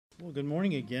Well, good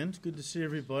morning again. It's good to see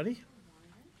everybody.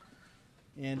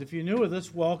 And if you're new with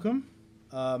us, welcome.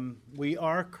 We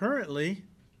are currently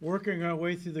working our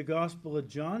way through the Gospel of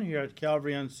John here at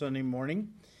Calvary on Sunday morning.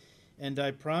 And I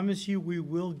promise you we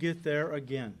will get there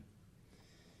again.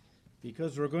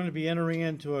 Because we're going to be entering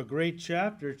into a great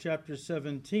chapter, chapter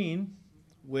 17,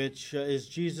 which is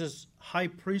Jesus' high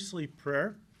priestly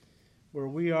prayer, where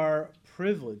we are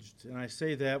privileged, and I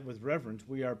say that with reverence,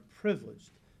 we are privileged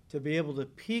to be able to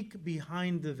peek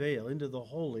behind the veil into the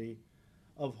Holy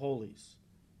of Holies,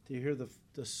 to hear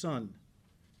the Son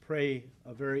pray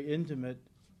a very intimate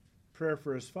prayer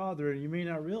for his Father. And you may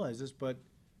not realize this, but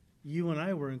you and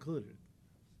I were included.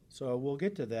 So we'll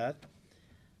get to that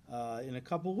in a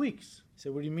couple weeks. You say,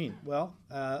 what do you mean? Well,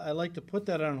 I'd like to put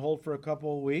that on hold for a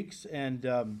couple of weeks and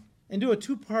do a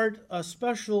two-part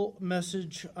special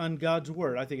message on God's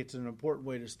Word. I think it's an important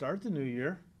way to start the new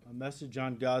year, a message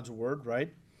on God's Word,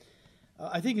 right?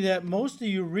 I think that most of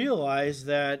you realize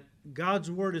that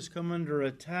God's Word has come under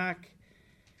attack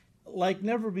like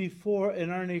never before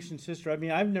in our nation's history. I mean,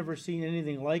 I've never seen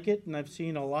anything like it, and I've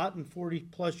seen a lot in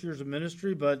 40-plus years of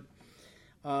ministry, but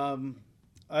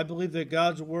I believe that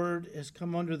God's Word has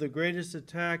come under the greatest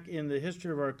attack in the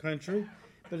history of our country,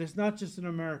 but it's not just in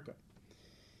America.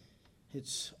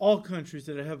 It's all countries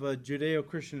that have a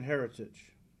Judeo-Christian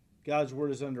heritage. God's Word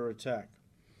is under attack.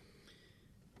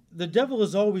 The devil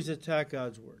has always attacked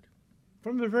God's Word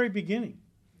from the very beginning.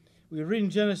 We read in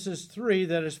Genesis 3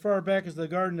 that as far back as the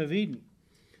Garden of Eden,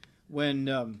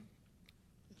 when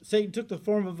Satan took the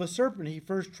form of a serpent, he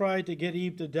first tried to get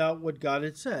Eve to doubt what God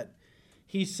had said.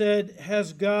 He said,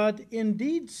 "Has God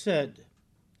indeed said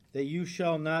that you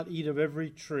shall not eat of every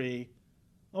tree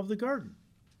of the garden?"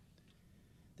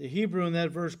 The Hebrew in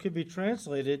that verse could be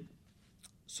translated,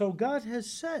 "So God has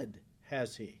said,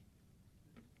 has he?"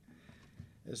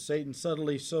 As Satan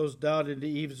subtly sows doubt into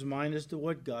Eve's mind as to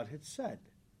what God had said.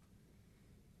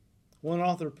 One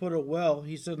author put it well.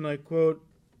 He said, and I quote,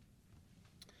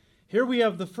 "Here we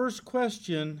have the first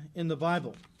question in the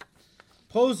Bible,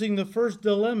 posing the first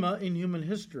dilemma in human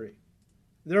history.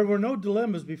 There were no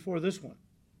dilemmas before this one.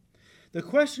 The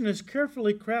question is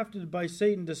carefully crafted by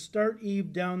Satan to start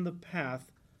Eve down the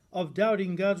path of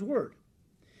doubting God's Word.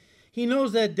 He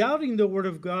knows that doubting the Word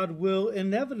of God will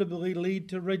inevitably lead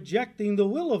to rejecting the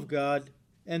will of God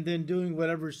and then doing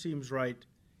whatever seems right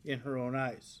in her own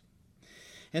eyes.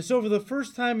 And so for the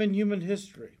first time in human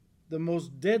history, the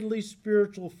most deadly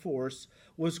spiritual force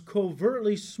was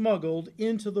covertly smuggled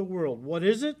into the world. What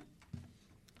is it?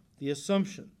 The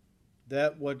assumption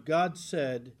that what God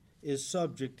said is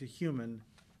subject to human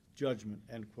judgment,"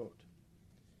 end quote.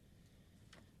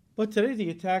 But today the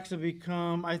attacks have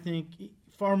become, I think,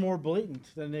 far more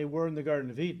blatant than they were in the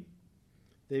Garden of Eden.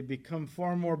 They've become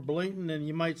far more blatant and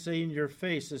you might say in your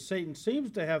face, as Satan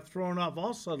seems to have thrown off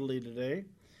all subtlety today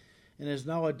and has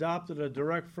now adopted a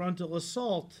direct frontal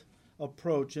assault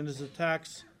approach in his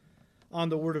attacks on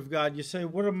the Word of God. You say,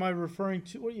 what am I referring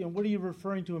to? What are you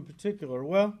referring to in particular?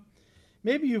 Well,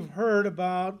 maybe you've heard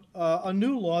about a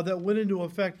new law that went into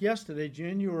effect yesterday,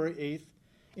 January 8th,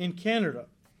 in Canada.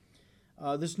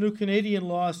 This new Canadian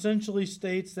law essentially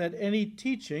states that any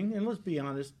teaching, and let's be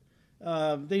honest,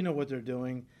 they know what they're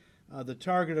doing. The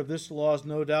target of this law is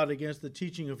no doubt against the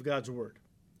teaching of God's Word,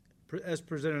 as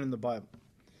presented in the Bible.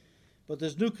 But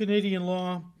this new Canadian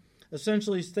law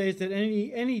essentially states that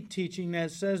any teaching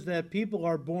that says that people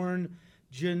are born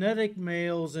genetic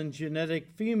males and genetic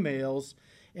females,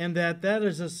 and that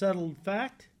is a settled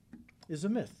fact, is a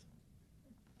myth.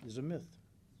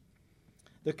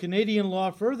 The Canadian law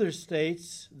further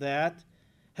states that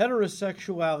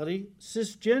heterosexuality,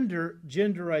 cisgender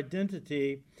gender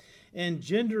identity, and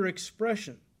gender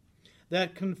expression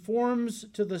that conforms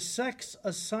to the sex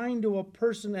assigned to a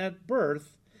person at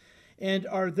birth and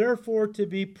are therefore to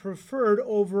be preferred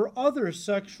over other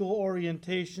sexual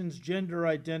orientations, gender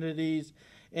identities,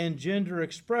 and gender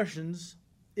expressions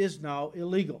is now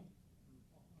illegal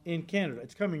in Canada.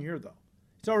 It's coming here, though.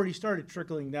 It's already started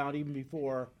trickling down even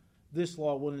before this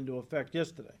law went into effect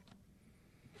yesterday.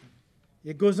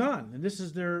 It goes on, and this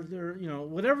is their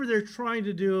whatever they're trying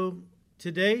to do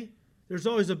today, there's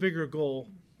always a bigger goal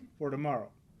for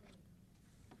tomorrow.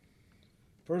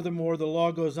 Furthermore, the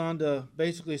law goes on to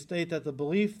basically state that the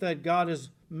belief that God is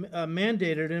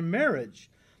mandated in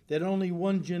marriage, that only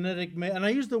one genetic male, and I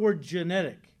use the word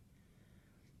genetic,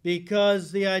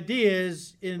 because the idea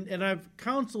is, and I've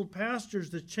counseled pastors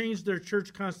to change their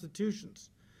church constitutions,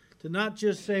 to not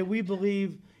just say we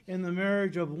believe in the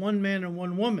marriage of one man and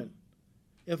one woman.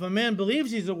 If a man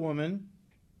believes he's a woman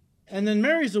and then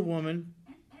marries a woman,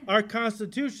 our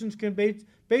constitutions can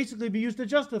basically be used to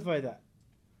justify that.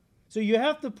 So you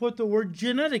have to put the word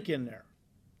genetic in there.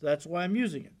 That's why I'm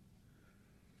using it.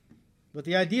 But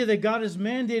the idea that God has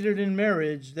mandated in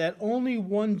marriage that only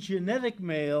one genetic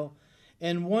male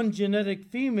and one genetic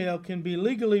female can be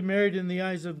legally married in the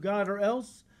eyes of God, or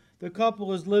else the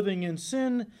couple is living in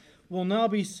sin, will now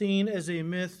be seen as a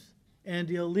myth and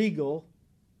illegal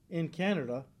in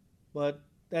Canada, but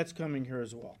that's coming here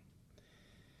as well.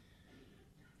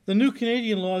 The new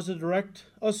Canadian law is a direct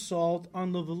assault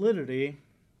on the validity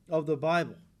of the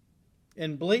Bible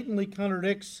and blatantly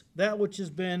contradicts that which has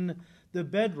been the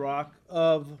bedrock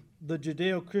of the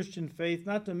Judeo-Christian faith,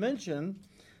 not to mention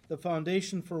the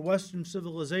foundation for Western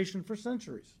civilization for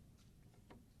centuries.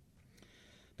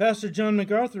 Pastor John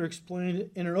MacArthur explained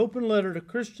in an open letter to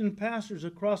Christian pastors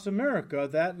across America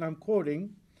that, and I'm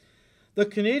quoting, "The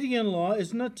Canadian law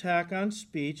is an attack on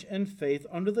speech and faith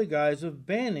under the guise of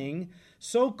banning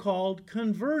so-called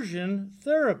conversion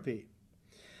therapy.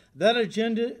 That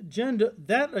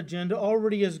agenda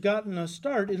already has gotten a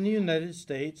start in the United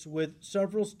States, with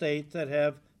several states that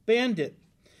have banned it.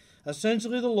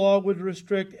 Essentially, the law would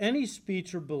restrict any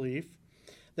speech or belief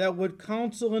that would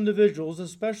counsel individuals,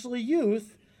 especially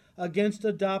youth, against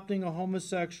adopting a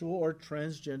homosexual or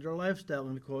transgender lifestyle,"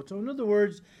 end quote. So in other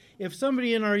words, if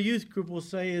somebody in our youth group will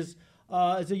say is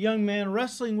a young man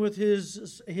wrestling with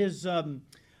his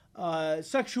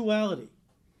sexuality,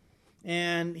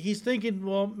 and he's thinking,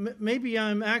 well, maybe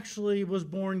I'm actually was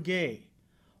born gay,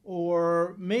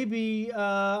 or maybe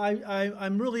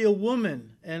I'm really a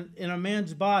woman and in a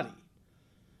man's body.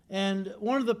 And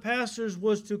one of the pastors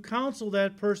was to counsel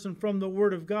that person from the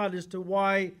Word of God as to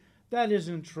why that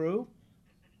isn't true.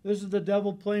 This is the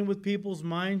devil playing with people's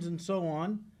minds and so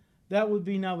on. That would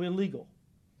be now illegal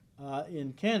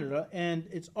in Canada, and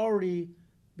it's already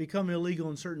become illegal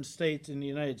in certain states in the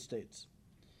United States.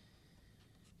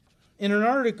 In an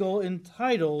article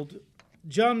entitled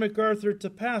 "John MacArthur to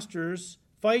Pastors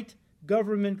Fight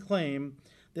Government Claim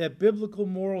That Biblical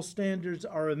Moral Standards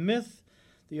Are a Myth,"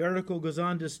 the article goes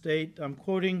on to state, I'm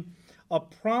quoting, "A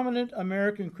prominent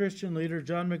American Christian leader,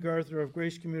 John MacArthur of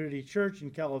Grace Community Church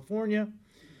in California,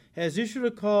 has issued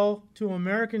a call to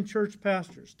American church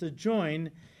pastors to join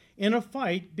in a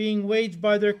fight being waged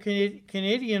by their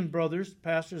Canadian brothers,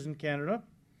 pastors in Canada.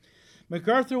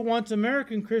 MacArthur wants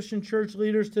American Christian church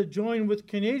leaders to join with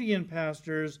Canadian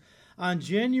pastors on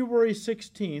January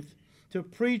 16th to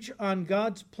preach on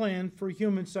God's plan for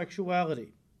human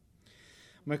sexuality.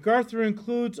 MacArthur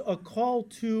includes a call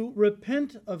to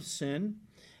repent of sin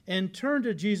and turn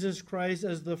to Jesus Christ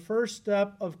as the first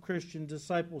step of Christian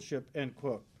discipleship," end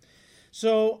quote.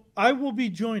 So I will be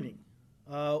joining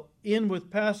in with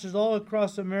pastors all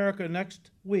across America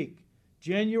next week,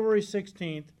 January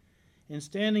 16th, in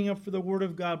standing up for the Word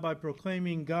of God by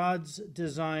proclaiming God's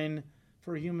design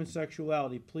for human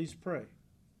sexuality. Please pray.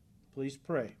 Please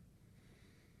pray.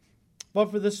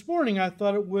 But for this morning, I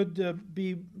thought it would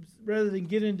be, rather than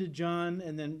get into John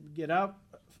and then get out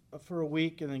for a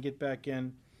week and then get back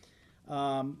in,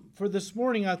 for this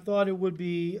morning, I thought it would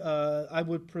be, I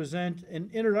would present an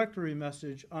introductory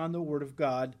message on the Word of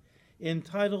God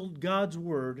entitled "God's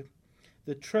Word,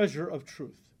 the Treasure of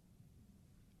Truth."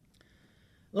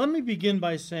 Let me begin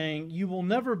by saying you will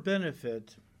never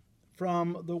benefit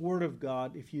from the Word of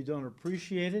God if you don't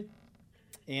appreciate it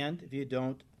and if you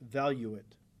don't value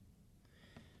it.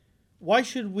 Why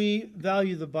should we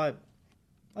value the Bible?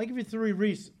 I'll give you 3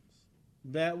 reasons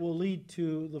that will lead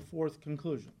to the 4th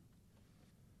conclusion.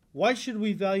 Why should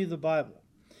we value the Bible?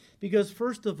 Because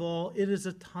first of all, it is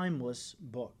a timeless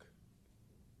book.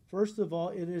 First of all,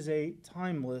 it is a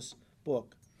timeless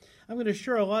book. I'm going to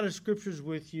share a lot of scriptures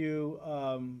with you,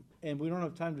 and we don't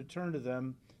have time to turn to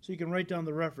them, so you can write down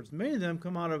the reference. Many of them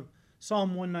come out of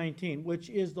Psalm 119, which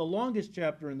is the longest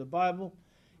chapter in the Bible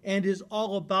and is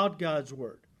all about God's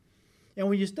Word. And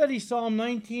when you study Psalm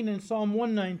 19 and Psalm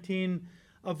 119,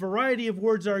 a variety of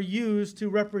words are used to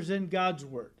represent God's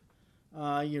Word.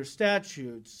 Your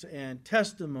statutes and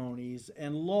testimonies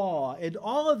and law, and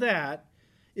all of that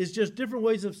is just different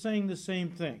ways of saying the same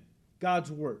thing,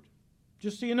 God's Word.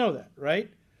 Just so you know that,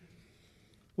 right?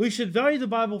 We should value the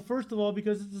Bible, first of all,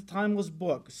 because it's a timeless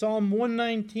book. Psalm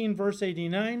 119, verse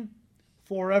 89,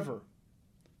 forever.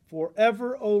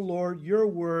 Forever, O Lord, your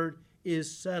word is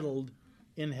settled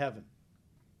in heaven.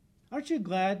 Aren't you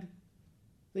glad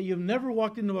that you've never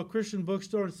walked into a Christian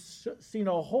bookstore and seen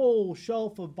a whole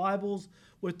shelf of Bibles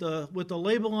with the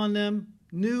label on them,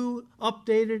 new,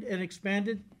 updated, and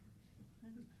expanded?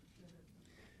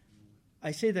 I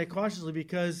say that cautiously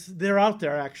because they're out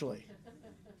there, actually.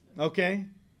 Okay?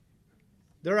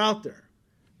 They're out there.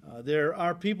 There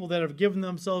are people that have given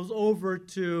themselves over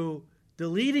to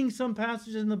deleting some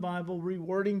passages in the Bible,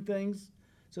 rewording things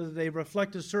so that they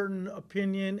reflect a certain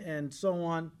opinion and so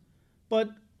on.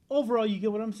 But overall, you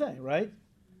get what I'm saying, right?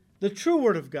 The true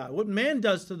Word of God. What man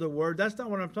does to the Word, that's not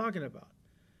what I'm talking about.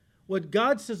 What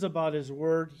God says about His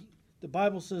Word, the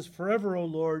Bible says, forever, O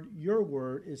Lord, your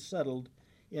Word is settled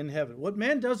in heaven. What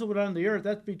man does with it on the earth,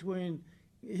 that's between,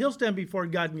 he'll stand before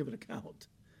God and give an account.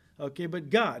 Okay,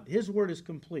 but God, His Word is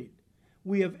complete.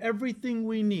 We have everything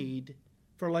we need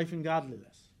for life and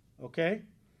godliness. Okay?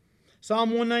 Psalm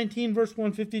 119, verse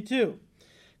 152.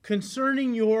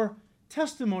 Concerning your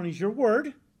testimonies, your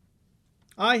word,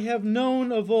 I have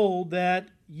known of old that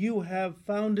you have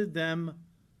founded them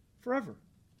forever.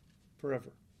 Forever.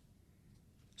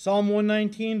 Psalm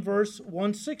 119, verse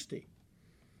 160.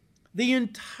 The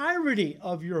entirety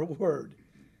of your word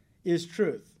is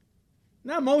truth.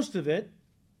 Not most of it,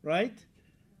 right?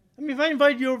 I mean, if I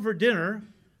invite you over for dinner,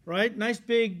 right, nice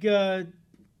big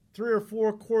 3 or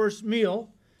 4 course meal,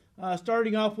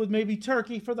 starting off with maybe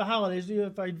turkey for the holidays.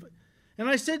 And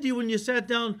I said to you when you sat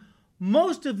down,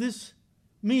 most of this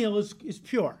meal is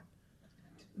pure.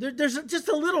 There's just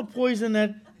a little poison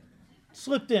that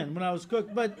slipped in when I was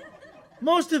cooked, but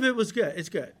most of it was good. It's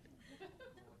good.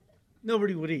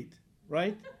 Nobody would eat,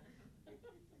 right?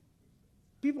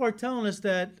 People are telling us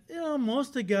that,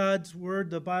 most of God's word,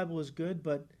 the Bible, is good,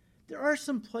 but there are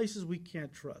some places we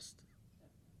can't trust.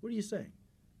 What are you saying?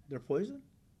 They're poison?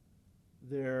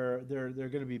 They're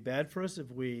going to be bad for us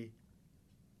if we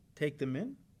take them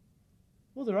in?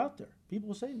 Well, they're out there.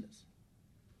 People are saying this.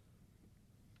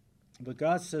 But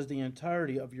God says the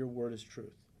entirety of your word is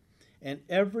truth. And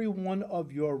every one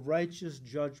of your righteous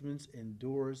judgments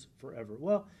endures forever.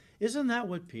 Well, isn't that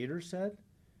what Peter said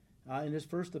in his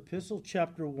first epistle,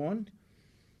 chapter 1?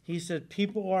 He said,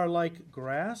 people are like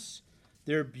grass.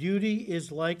 Their beauty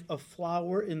is like a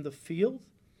flower in the field.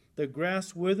 The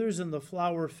grass withers and the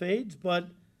flower fades, but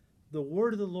the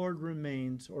word of the Lord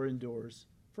remains or endures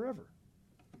forever.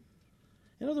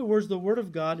 In other words, the word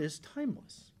of God is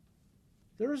timeless.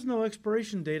 There is no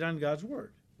expiration date on God's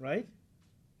word, right?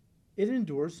 It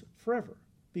endures forever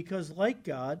because, like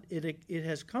God, it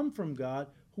has come from God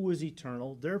who is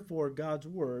eternal. Therefore, God's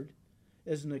word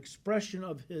is an expression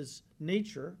of His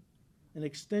nature, an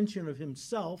extension of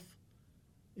Himself,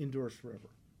 endures forever.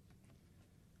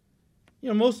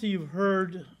 Most of you have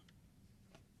heard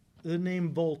the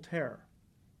name Voltaire.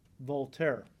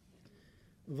 Voltaire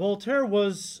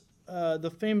was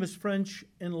the famous French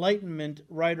Enlightenment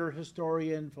writer,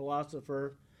 historian,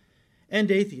 philosopher,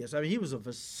 and atheist. I mean, he was a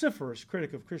vociferous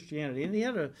critic of Christianity, and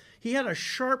he had a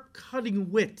sharp,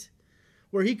 cutting wit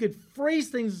where he could phrase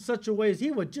things in such a way as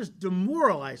he would just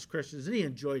demoralize Christians, and he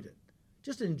enjoyed it.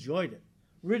 Just enjoyed it,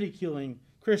 ridiculing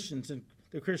Christians and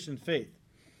the Christian faith.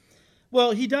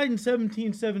 Well, he died in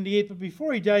 1778, but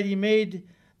before he died, he made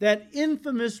that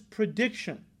infamous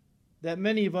prediction that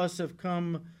many of us have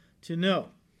come to know.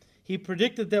 He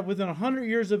predicted that within 100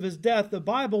 years of his death, the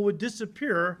Bible would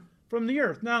disappear from the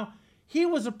earth. Now, he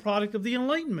was a product of the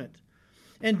Enlightenment.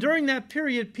 And during that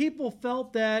period, people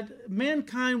felt that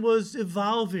mankind was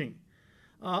evolving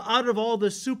out of all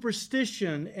the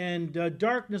superstition and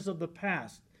darkness of the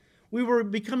past. We were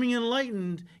becoming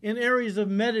enlightened in areas of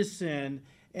medicine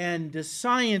and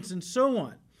science and so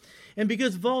on. And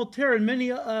because Voltaire and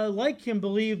many like him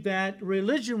believed that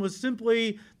religion was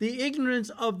simply the ignorance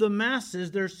of the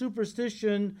masses, their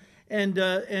superstition, and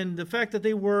the fact that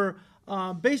they were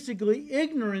basically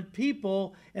ignorant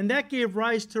people, and that gave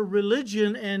rise to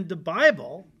religion and the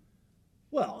Bible.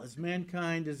 Well, as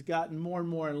mankind has gotten more and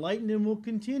more enlightened and will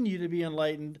continue to be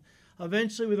enlightened,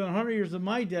 eventually within 100 years of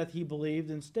my death, he believed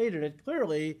and stated it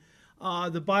clearly,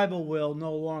 the Bible will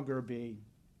no longer be,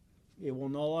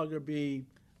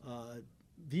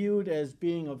 viewed as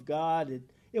being of God.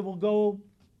 It will go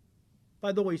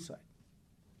by the wayside.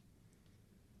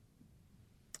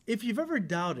 If you've ever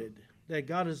doubted that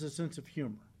God has a sense of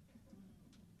humor,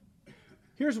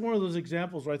 here's one of those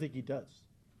examples where I think He does.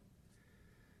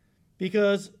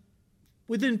 Because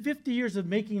within 50 years of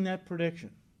making that prediction,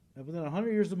 that within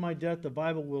 100 years of my death, the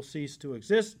Bible will cease to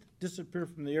exist, disappear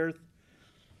from the earth.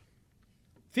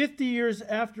 50 years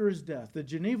after his death, the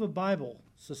Geneva Bible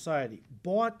Society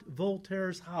bought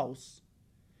Voltaire's house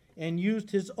and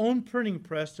used his own printing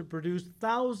press to produce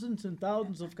thousands and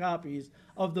thousands of copies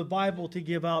of the Bible to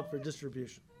give out for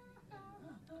distribution.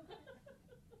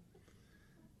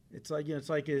 It's like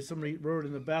somebody wrote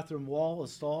in the bathroom wall, a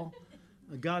stall,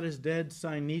 God is dead,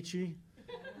 sign Nietzsche.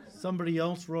 Somebody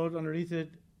else wrote underneath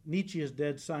it, Nietzsche is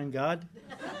dead, sign God.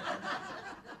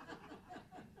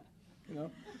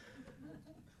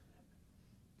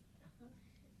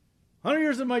 100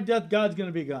 years of my death, God's going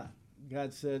to be gone.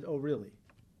 God said, oh, really?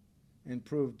 And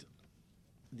proved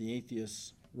the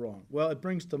atheists wrong. Well, it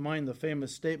brings to mind the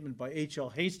famous statement by H.L.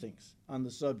 Hastings on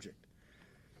the subject.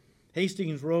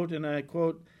 Hastings wrote, and I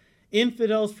quote,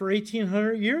 "Infidels for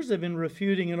 1,800 years have been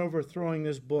refuting and overthrowing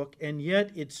this book, and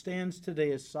yet it stands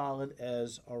today as solid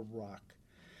as a rock.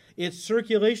 Its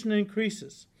circulation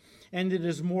increases, and it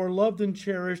is more loved and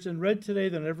cherished and read today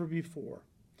than ever before.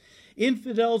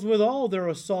 Infidels with all their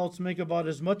assaults make about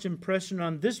as much impression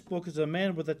on this book as a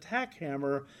man with a tack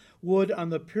hammer would on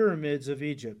the pyramids of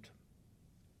Egypt."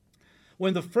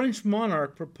 When the French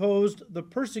monarch proposed the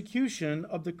persecution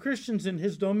of the Christians in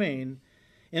his domain,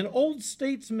 an old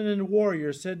statesman and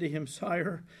warrior said to him,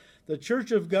 "Sire, the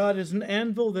Church of God is an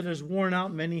anvil that has worn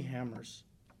out many hammers."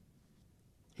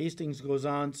 Hastings goes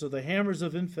on, "So the hammers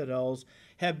of infidels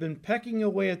have been pecking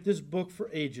away at this book for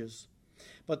ages.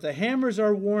 But the hammers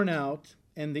are worn out,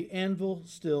 and the anvil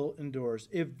still endures.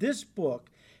 If this book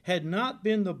had not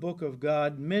been the book of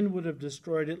God, men would have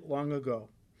destroyed it long ago.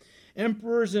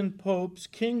 Emperors and popes,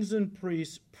 kings and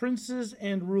priests, princes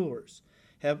and rulers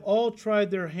have all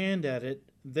tried their hand at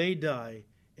it. They die,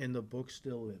 and the book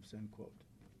still lives." End quote.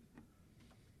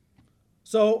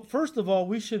 So, first of all,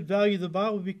 we should value the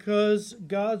Bible because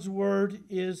God's Word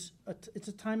it's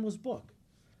a timeless book.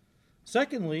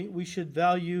 Secondly, we should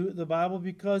value the Bible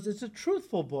because it's a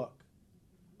truthful book.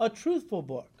 A truthful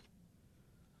book.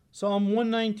 Psalm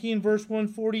 119, verse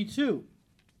 142.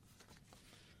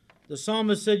 The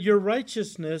psalmist said, "Your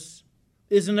righteousness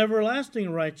is an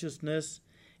everlasting righteousness,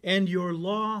 and your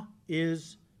law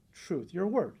is truth." Your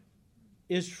word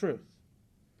is truth.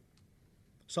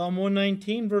 Psalm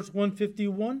 119, verse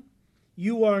 151.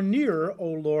 "You are near,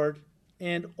 O Lord,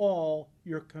 and all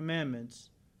your commandments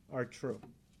are true."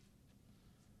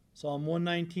 Psalm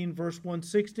 119, verse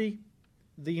 160.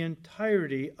 "The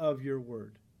entirety of your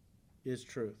word is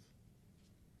truth."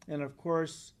 And of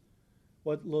course,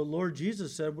 what the Lord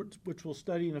Jesus said, which we'll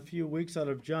study in a few weeks out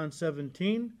of John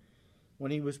 17,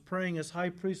 when he was praying his high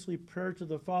priestly prayer to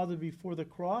the Father before the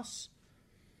cross,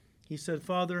 he said,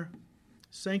 "Father,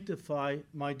 sanctify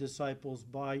my disciples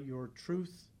by your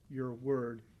truth. Your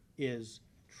word is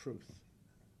truth."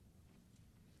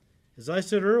 As I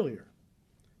said earlier,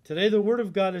 today the Word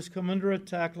of God has come under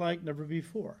attack like never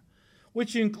before,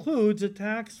 which includes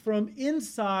attacks from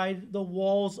inside the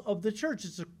walls of the church.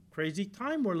 It's a crazy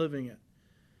time we're living in.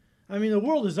 I mean, the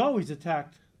world has always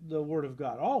attacked the Word of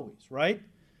God, always, right?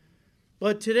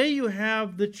 But today you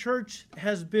have the church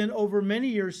has been over many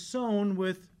years sown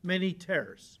with many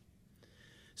tares.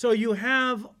 So you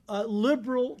have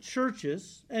liberal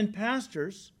churches and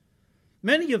pastors.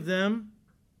 Many of them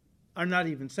are not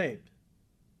even saved.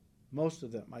 Most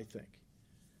of them, I think,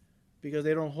 because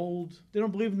they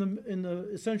don't believe in the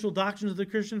essential doctrines of the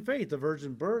Christian faith: the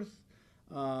virgin birth,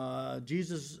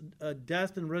 Jesus'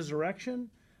 death and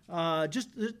resurrection.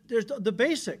 There's the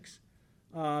basics,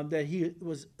 that he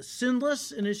was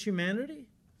sinless in his humanity.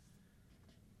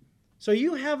 So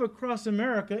you have across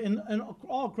America and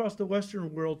all across the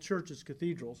Western world churches,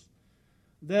 cathedrals,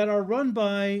 that are run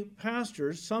by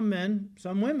pastors, some men,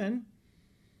 some women,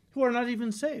 who are not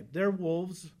even saved. They're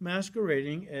wolves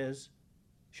masquerading as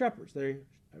shepherds. They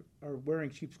are wearing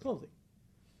sheep's clothing.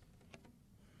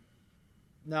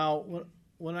 Now,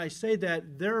 when I say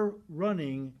that, they're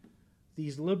running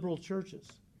these liberal churches,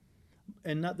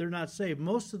 and they're not saved.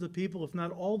 Most of the people, if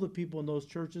not all the people in those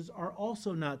churches, are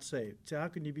also not saved. So how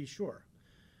can you be sure?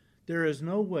 There is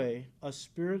no way a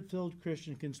Spirit-filled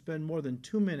Christian can spend more than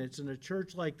 2 minutes in a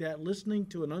church like that listening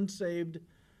to an unsaved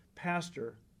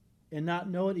pastor and not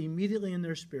know it immediately in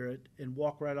their spirit and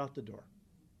walk right out the door.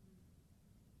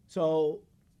 So,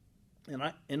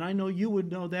 and I know you would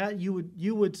know that.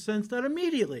 You would sense that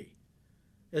immediately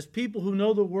as people who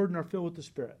know the Word and are filled with the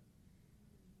Spirit.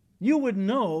 You would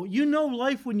know. You know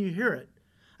life when you hear it.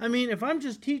 I mean, if I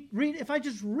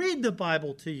just read the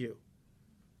Bible to you,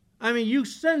 I mean, you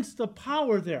sense the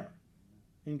power there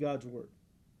in God's Word.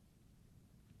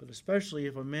 But especially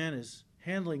if a man is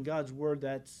handling God's Word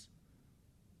that's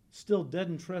still dead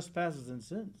in trespasses and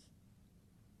sins,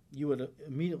 you would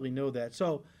immediately know that.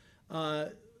 So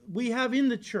we have in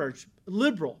the church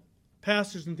liberal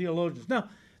pastors and theologians. Now,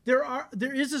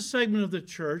 there is a segment of the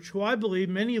church who I believe,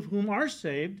 many of whom are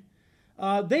saved.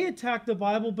 They attack the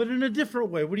Bible, but in a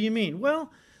different way. What do you mean?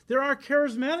 Well, there are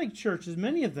charismatic churches,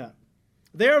 many of them.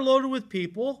 They are loaded with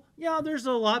people. Yeah, there's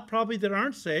a lot probably that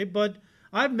aren't saved, but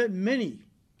I've met many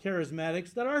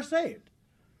charismatics that are saved.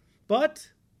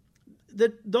 But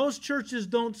those churches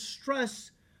don't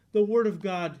stress the Word of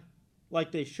God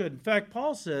like they should. In fact,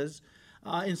 Paul says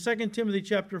in 2 Timothy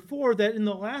chapter 4 that in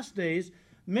the last days,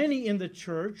 many in the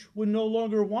church would no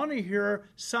longer want to hear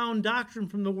sound doctrine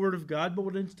from the Word of God, but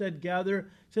would instead gather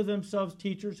to themselves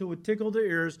teachers who would tickle their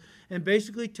ears and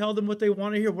basically tell them what they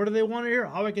want to hear. What do they want to hear?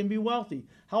 How I can be wealthy,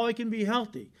 how I can be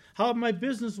healthy, how my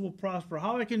business will prosper,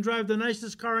 how I can drive the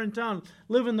nicest car in town,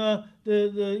 live in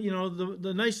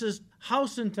the nicest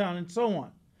house in town, and so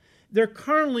on. They're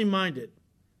carnally minded.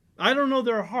 I don't know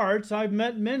their hearts. I've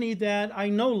met many that I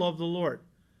know love the Lord.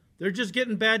 They're just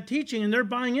getting bad teaching, and they're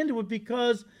buying into it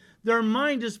because their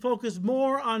mind is focused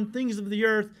more on things of the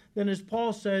earth than, as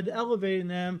Paul said, elevating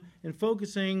them and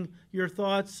focusing your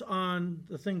thoughts on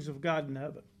the things of God in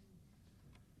heaven.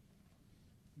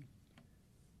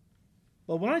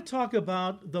 But when I talk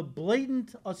about the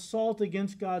blatant assault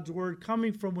against God's word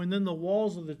coming from within the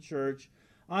walls of the church,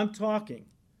 I'm talking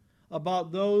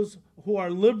about those who are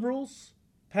liberals,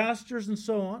 pastors, and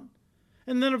so on.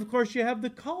 And then, of course, you have the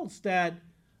cults that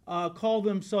call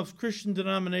themselves Christian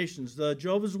denominations, the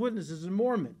Jehovah's Witnesses and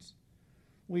Mormons.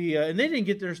 And they didn't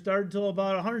get their start until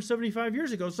about 175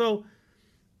 years ago. So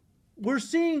we're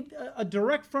seeing a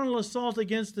direct frontal assault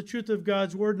against the truth of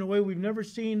God's word in a way we've never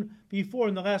seen before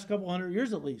in the last couple hundred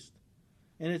years at least.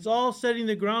 And it's all setting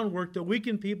the groundwork to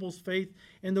weaken people's faith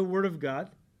in the word of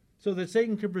God so that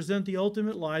Satan can present the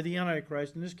ultimate lie, the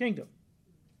Antichrist, in his kingdom.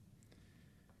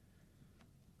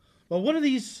 But what are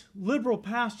these liberal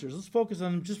pastors? Let's focus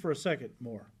on them just for a second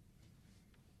more.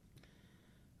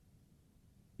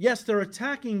 Yes, they're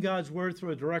attacking God's word through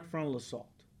a direct frontal assault.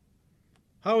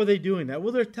 How are they doing that?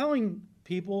 Well, they're telling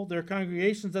people, their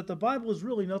congregations, that the Bible is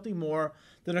really nothing more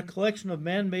than a collection of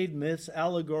man-made myths,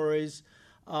 allegories,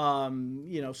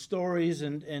 stories,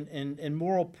 and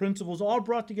moral principles, all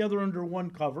brought together under one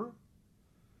cover,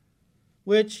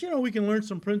 which, we can learn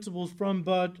some principles from,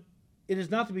 but it is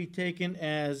not to be taken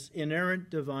as inerrant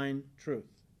divine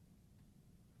truth.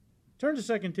 Turn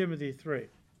to 2 Timothy 3.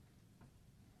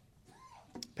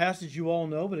 Passage you all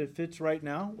know, but it fits right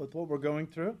now with what we're going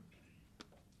through.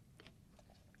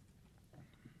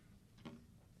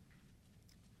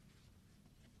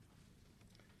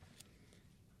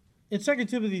 In 2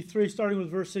 Timothy 3, starting with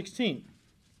verse 16,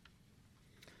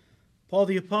 Paul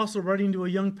the Apostle, writing to a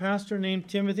young pastor named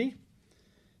Timothy,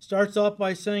 starts off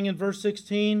by saying in verse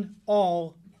 16,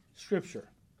 all Scripture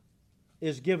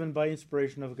is given by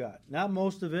inspiration of God. Not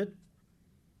most of it,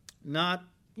 not,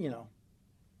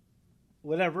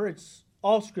 whatever. It's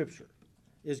all Scripture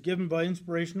is given by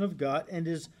inspiration of God and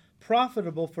is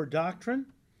profitable for doctrine,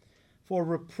 for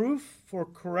reproof, for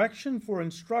correction, for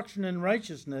instruction in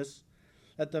righteousness,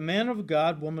 that the man of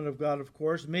God, woman of God, of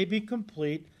course, may be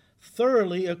complete,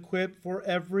 thoroughly equipped for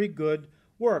every good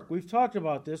work. We've talked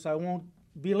about this. I won't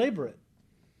belabor it.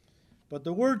 But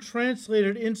the word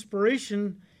translated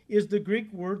inspiration is the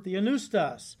Greek word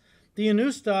theopneustos.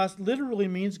 Theopneustos literally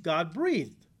means God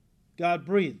breathed. God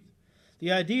breathed.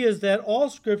 The idea is that all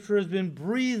Scripture has been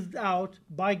breathed out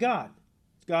by God.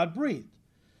 God breathed.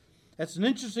 That's an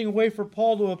interesting way for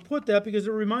Paul to have put that because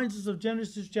it reminds us of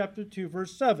Genesis chapter 2,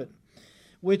 verse 7,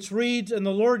 which reads, "And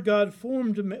the Lord God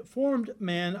formed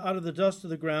man out of the dust of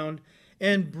the ground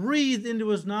and breathed into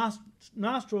his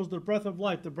nostrils the breath of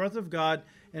life," the breath of God,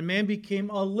 and man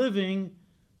became a living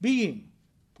being.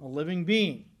 A living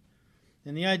being.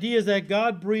 And the idea is that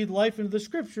God breathed life into the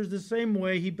Scriptures the same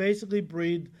way he basically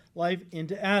breathed life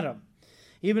into Adam.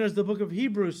 Even as the book of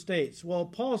Hebrews states, well,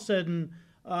 Paul said in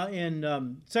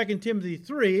 2 Timothy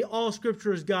 3, all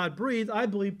Scripture is God-breathed. I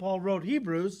believe Paul wrote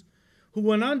Hebrews, who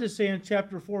went on to say in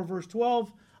chapter 4, verse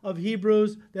 12 of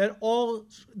Hebrews, that all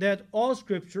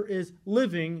Scripture is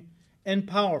living and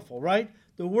powerful, right?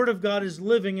 The Word of God is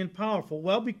living and powerful.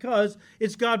 Well, because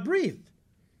it's God-breathed.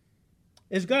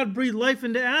 As God breathed life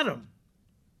into Adam,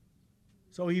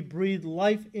 so he breathed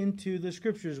life into the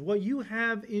Scriptures. What you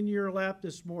have in your lap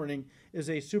this morning is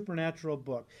a supernatural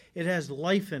book. It has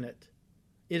life in it.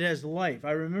 It has life.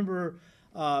 I remember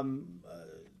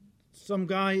some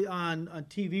guy on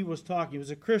TV was talking. He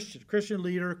was a Christian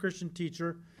leader, a Christian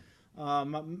teacher. I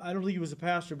don't think he was a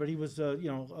pastor, but he was,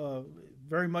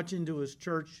 very much into his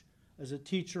church as a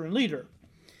teacher and leader.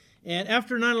 And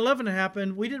after 9/11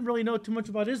 happened, we didn't really know too much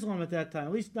about Islam at that time,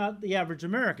 at least not the average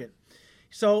American.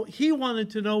 So he wanted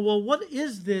to know, well, what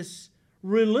is this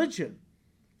religion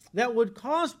that would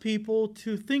cause people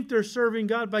to think they're serving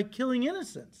God by killing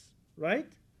innocents, right?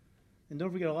 And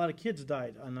don't forget, a lot of kids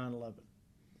died on 9/11.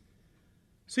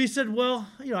 So he said, well,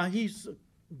 he's a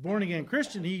born-again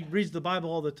Christian. He reads the Bible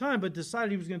all the time, but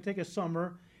decided he was going to take a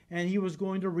summer and he was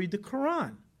going to read the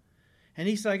Quran. And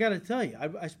he said, I got to tell you,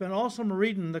 I spent all summer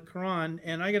reading the Quran,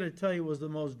 and I got to tell you, it was the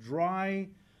most dry,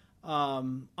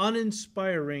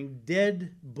 uninspiring,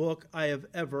 dead book I have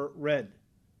ever read.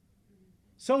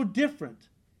 So different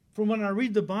from when I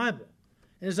read the Bible.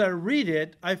 And as I read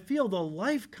it, I feel the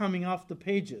life coming off the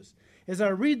pages. As I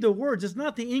read the words, it's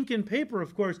not the ink and paper,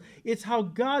 of course. It's how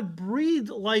God breathed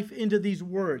life into these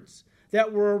words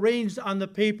that were arranged on the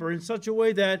paper in such a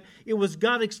way that it was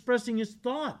God expressing his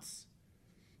thoughts.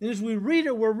 And as we read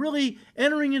it, we're really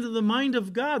entering into the mind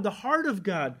of God, the heart of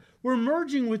God. We're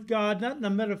merging with God, not in a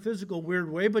metaphysical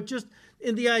weird way, but just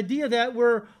in the idea that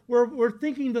we're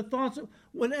thinking the thoughts.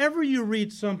 Whenever you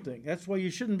read something, that's why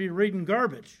you shouldn't be reading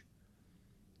garbage.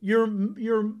 You're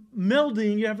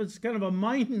melding, you have this kind of a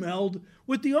mind meld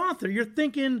with the author. You're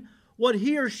thinking what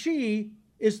he or she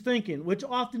is thinking, which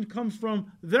often comes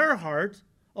from their heart,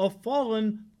 a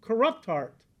fallen, corrupt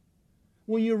heart.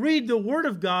 When you read the Word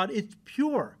of God, it's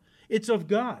pure. It's of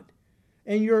God.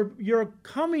 And you're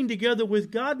coming together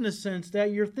with God in a sense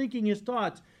that you're thinking his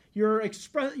thoughts. You're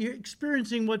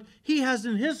experiencing what he has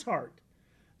in his heart.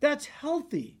 That's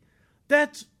healthy.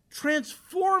 That's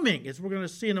transforming, as we're going to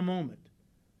see in a moment.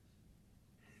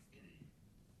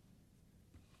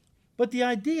 But the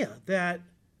idea that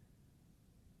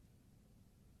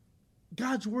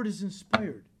God's Word is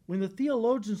inspired. When the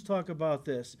theologians talk about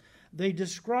this, they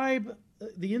describe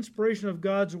the inspiration of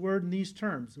God's Word in these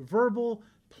terms: verbal,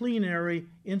 plenary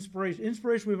inspiration.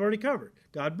 Inspiration we've already covered.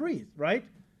 God breathed, right?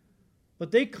 But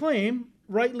they claim,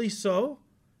 rightly so,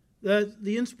 that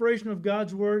the inspiration of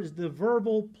God's Word is the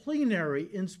verbal, plenary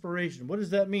inspiration. What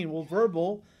does that mean? Well,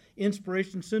 verbal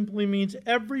inspiration simply means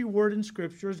every word in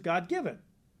Scripture is God-given.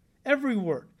 Every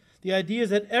word. The idea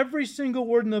is that every single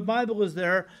word in the Bible is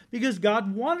there because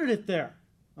God wanted it there.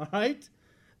 All right?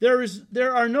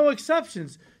 There are no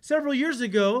exceptions. Several years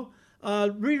ago,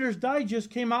 Reader's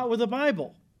Digest came out with a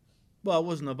Bible. Well, it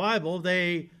wasn't a Bible.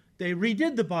 They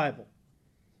redid the Bible.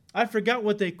 I forgot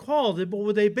what they called it, but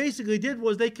what they basically did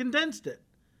was they condensed it.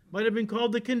 Might have been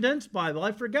called the Condensed Bible.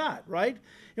 I forgot, right?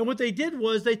 And what they did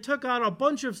was they took out a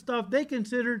bunch of stuff they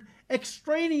considered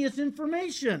extraneous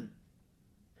information.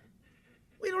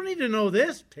 We don't need to know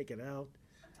this. Take it out.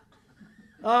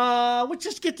 We'll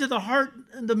just get to the heart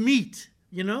and the meat,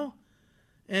 you know?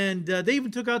 And they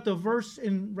even took out the verse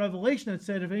in Revelation that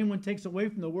said, if anyone takes away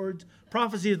from the words,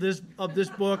 prophecy of this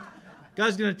book,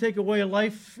 God's going to take away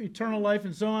life, eternal life,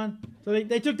 and so on. So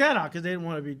they took that out because they didn't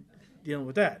want to be dealing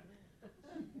with that.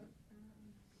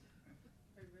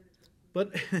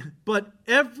 But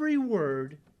every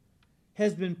word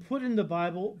has been put in the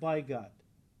Bible by God.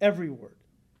 Every word.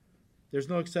 There's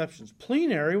no exceptions.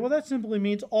 Plenary, well, that simply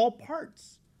means all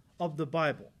parts of the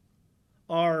Bible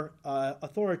are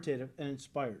authoritative and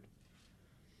inspired.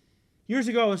 Years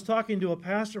ago, I was talking to a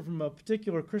pastor from a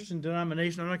particular Christian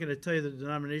denomination. I'm not going to tell you the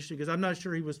denomination because I'm not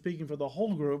sure he was speaking for the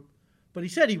whole group, but he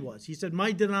said he was. He said,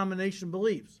 my denomination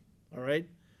believes. All right?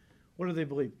 What do they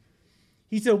believe?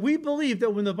 He said, we believe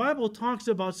that when the Bible talks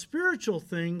about spiritual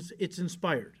things, it's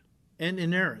inspired and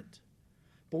inerrant.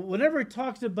 But whenever it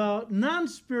talks about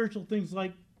non-spiritual things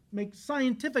like make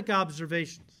scientific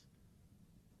observations,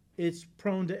 it's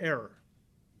prone to error.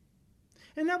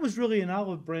 And that was really an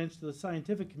olive branch to the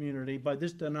scientific community by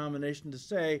this denomination to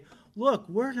say, look,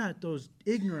 we're not those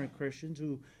ignorant Christians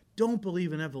who don't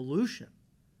believe in evolution.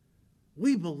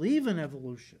 We believe in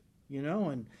evolution, you know,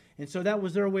 and so that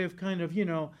was their way of kind of, you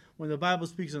know, when the Bible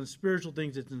speaks on spiritual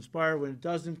things, it's inspired. When it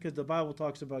doesn't, because the Bible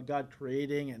talks about God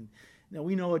creating, and now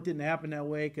we know it didn't happen that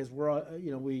way because we're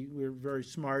very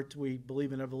smart. We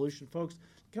believe in evolution, folks.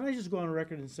 Can I just go on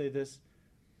record and say this?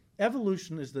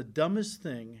 Evolution is the dumbest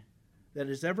thing that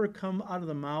has ever come out of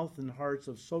the mouth and hearts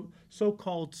of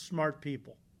so-called smart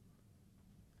people.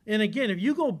 And again, if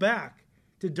you go back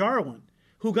to Darwin,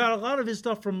 who got a lot of his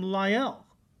stuff from Lyell,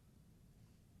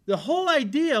 the whole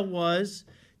idea was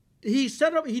he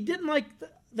didn't like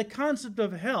the concept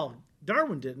of hell.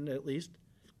 Darwin didn't, at least.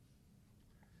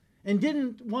 And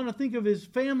didn't want to think of his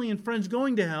family and friends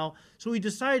going to hell, so he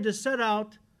decided to set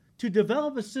out to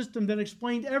develop a system that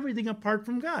explained everything apart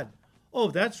from God. Oh,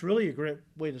 that's really a great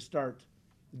way to start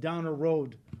down a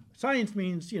road. Science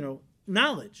means,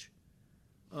 knowledge.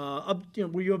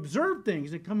 Where you observe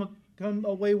things that come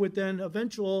away with then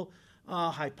eventual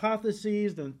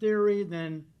hypotheses, then theory,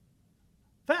 then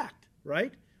fact,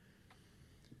 right?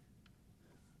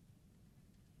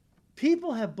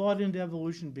 People have bought into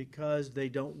evolution because they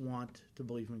don't want to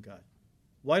believe in God.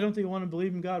 Why don't they want to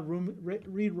believe in God?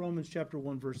 Read Romans chapter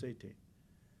 1, verse 18.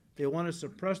 They want to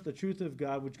suppress the truth of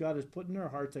God, which God has put in their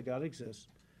hearts that God exists.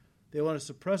 They want to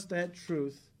suppress that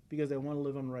truth because they want to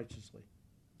live unrighteously.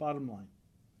 Bottom line.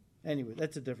 Anyway,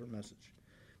 that's a different message.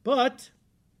 But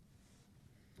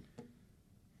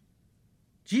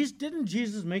didn't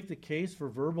Jesus make the case for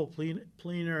verbal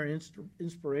plenary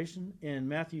inspiration in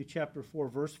Matthew chapter 4,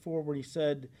 verse 4, where he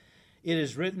said, It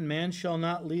is written, man shall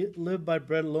not live by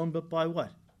bread alone, but by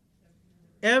what?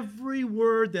 Every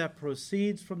word that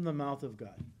proceeds from the mouth of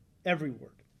God. Every word.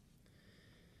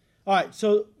 All right,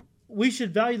 so we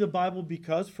should value the Bible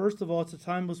because, first of all, it's a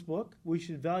timeless book. We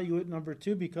should value it, number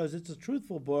 2, because it's a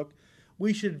truthful book.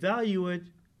 We should value it,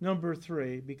 number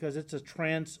 3, because it's a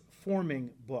transforming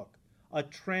book. A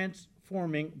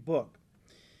transforming book.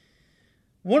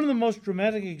 One of the most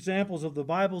dramatic examples of the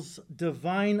Bible's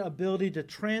divine ability to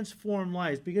transform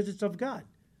lives, because it's of God.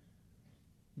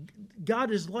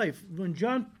 God is life. When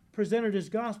John presented his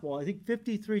gospel, I think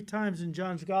 53 times in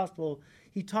John's gospel,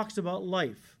 he talks about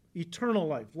life, eternal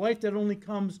life, life that only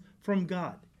comes from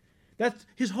God. That's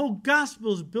his whole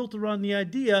gospel is built around the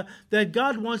idea that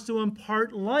God wants to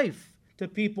impart life to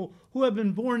people who have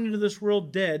been born into this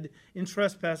world dead in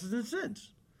trespasses and sins.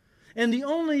 And the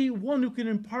only one who can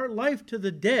impart life to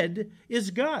the dead is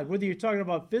God. Whether you're talking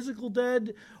about physical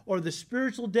dead or the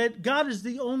spiritual dead, God is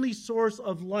the only source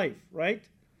of life, right?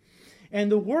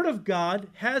 And the Word of God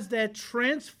has that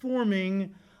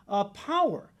transforming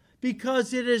power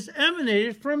because it is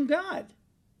emanated from God.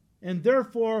 And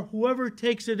therefore, whoever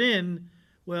takes it in,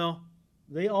 well,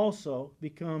 they also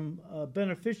become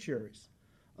beneficiaries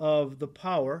of the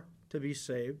power to be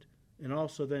saved and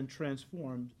also then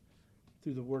transformed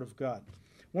through the Word of God.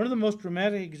 One of the most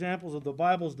dramatic examples of the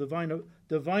Bible's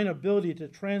divine ability to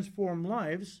transform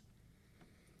lives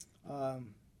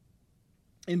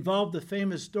involved the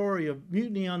famous story of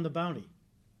Mutiny on the Bounty.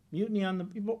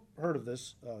 People heard of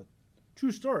this.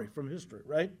 True story from history,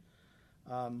 right?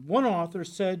 One author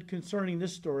said concerning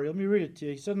this story, let me read it to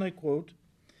you. He said, and I quote,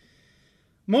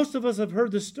 "Most of us have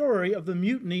heard the story of the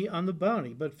mutiny on the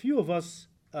Bounty, but few of us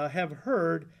have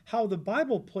heard how the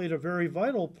Bible played a very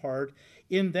vital part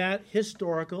in that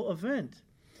historical event."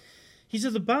 He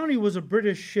said the Bounty was a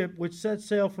British ship which set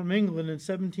sail from England in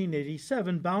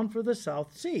 1787, bound for the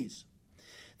South Seas.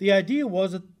 The idea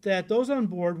was that those on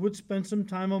board would spend some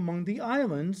time among the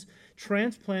islands,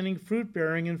 transplanting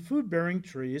fruit-bearing and food-bearing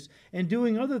trees and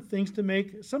doing other things to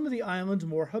make some of the islands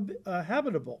more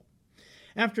habitable.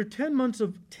 After 10 months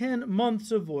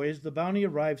of voyage, the Bounty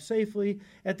arrived safely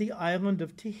at the island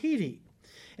of Tahiti.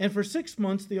 And for 6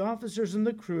 months, the officers and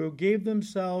the crew gave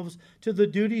themselves to the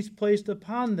duties placed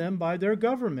upon them by their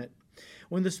government.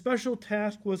 When the special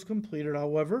task was completed,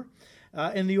 however,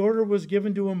 and the order was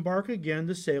given to embark again,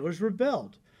 the sailors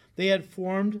rebelled. They had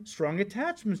formed strong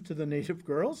attachments to the native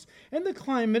girls, and the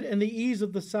climate and the ease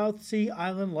of the South Sea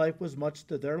island life was much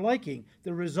to their liking.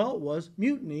 The result was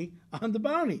mutiny on the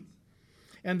Bounty.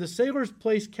 And the sailors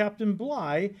placed Captain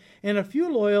Bligh and a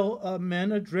few loyal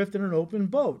men adrift in an open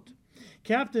boat.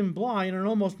 Captain Bligh, in an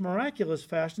almost miraculous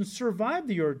fashion, survived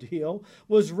the ordeal,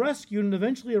 was rescued, and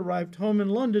eventually arrived home in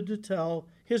London to tell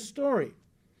his story.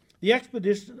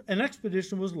 An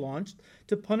expedition was launched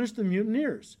to punish the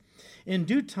mutineers. In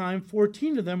due time,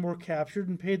 14 of them were captured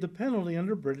and paid the penalty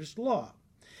under British law.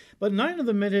 But 9 of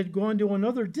the men had gone to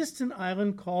another distant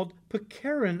island called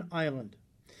Pitcairn Island.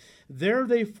 There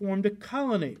they formed a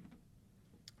colony.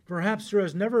 Perhaps there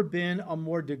has never been a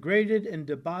more degraded and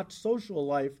debauched social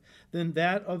life than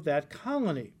that of that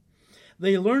colony.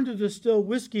 They learned to distill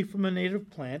whiskey from a native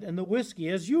plant, and the whiskey,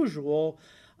 as usual,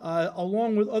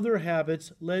 along with other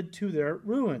habits, led to their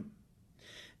ruin.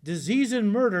 Disease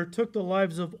and murder took the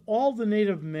lives of all the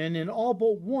native men and all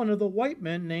but one of the white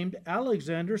men named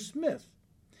Alexander Smith.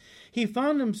 He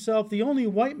found himself the only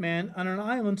white man on an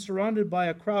island surrounded by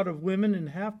a crowd of women and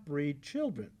half-breed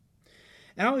children.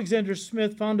 Alexander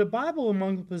Smith found a Bible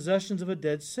among the possessions of a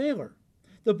dead sailor.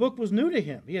 The book was new to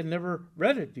him. He had never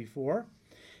read it before.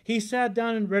 He sat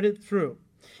down and read it through.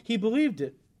 He believed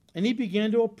it, and he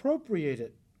began to appropriate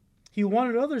it. He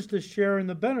wanted others to share in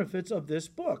the benefits of this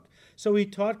book, so he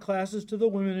taught classes to the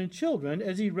women and children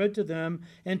as he read to them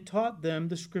and taught them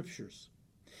the Scriptures.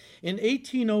 In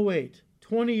 1808,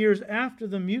 20 years after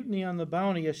the mutiny on the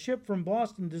Bounty, a ship from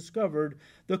Boston discovered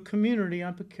the community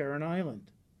on Pitcairn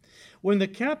Island. When the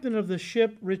captain of the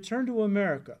ship returned to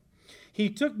America, he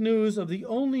took news of the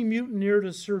only mutineer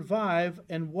to survive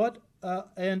and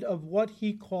of what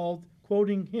he called,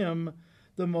 quoting him,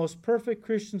 the most perfect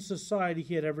Christian society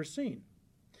he had ever seen.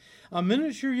 A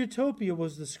miniature utopia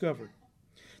was discovered.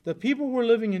 The people were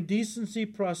living in decency,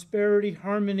 prosperity,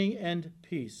 harmony, and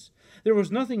peace. There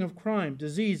was nothing of crime,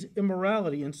 disease,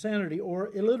 immorality, insanity,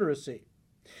 or illiteracy.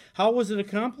 How was it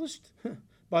accomplished?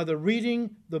 By the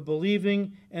reading, the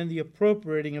believing, and the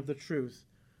appropriating of the truth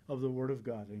of the Word of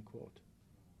God, end quote.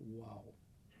 Wow.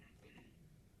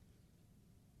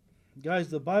 Guys,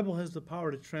 the Bible has the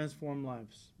power to transform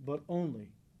lives, but only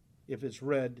if it's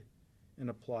read and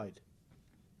applied.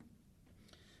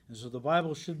 And so the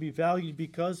Bible should be valued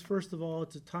because, first of all,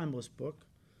 it's a timeless book.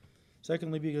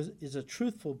 Secondly, because it's a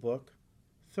truthful book.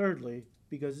 Thirdly,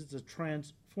 because it's a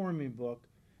transforming book.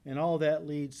 And all that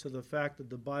leads to the fact that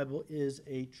the Bible is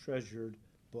a treasured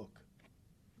book.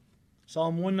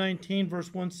 Psalm 119,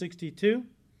 verse 162.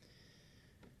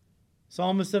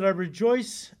 Psalmist said, I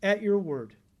rejoice at your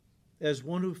word as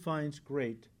one who finds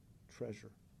great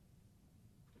treasure.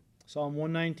 Psalm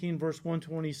 119, verse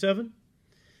 127.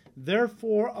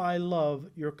 Therefore I love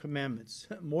your commandments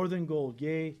more than gold,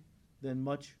 yea, than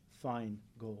much fine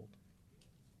gold.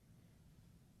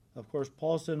 Of course,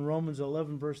 Paul said in Romans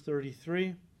 11, verse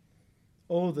 33,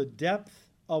 oh, the depth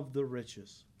of the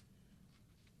riches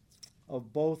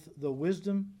of both the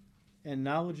wisdom and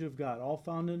knowledge of God, all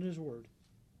found in his word.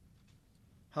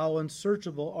 How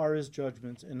unsearchable are his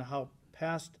judgments, and how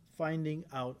past finding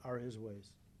out are his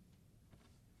ways.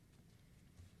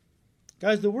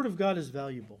 Guys, the word of God is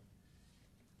valuable.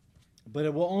 But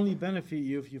it will only benefit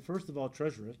you if you, first of all,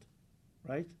 treasure it.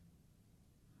 Right?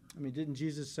 I mean, didn't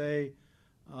Jesus say,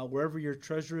 wherever your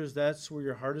treasure is, that's where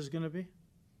your heart is going to be?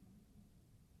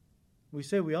 We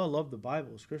say we all love the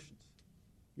Bible as Christians,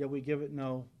 yet we give it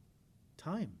no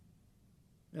time.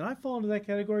 And I fall into that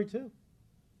category too.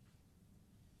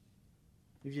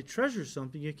 If you treasure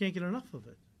something, you can't get enough of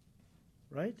it.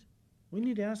 Right? We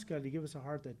need to ask God to give us a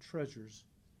heart that treasures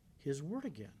his word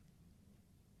again.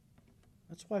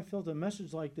 That's why I felt a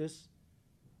message like this,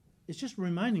 it's just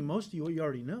reminding most of you what you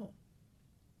already know.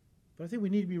 But I think we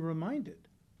need to be reminded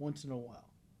once in a while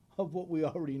of what we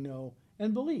already know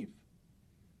and believe.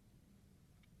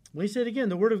 We said again,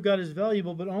 the word of God is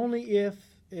valuable, but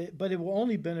it will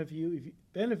only benefit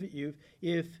you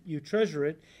if you treasure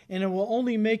it, and it will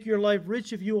only make your life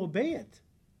rich if you obey it.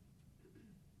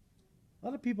 A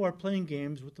lot of people are playing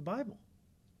games with the Bible.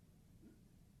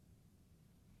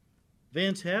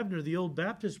 Vance Havner, the old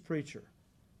Baptist preacher,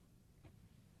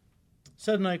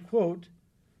 said, and I quote,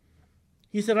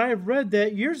 he said, I have read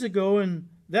that years ago in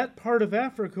that part of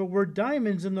Africa where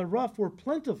diamonds in the rough were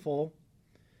plentiful,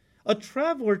 a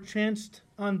traveler chanced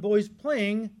on boys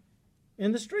playing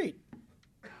in the street.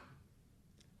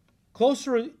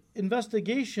 Closer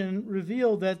investigation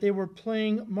revealed that they were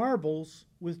playing marbles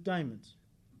with diamonds.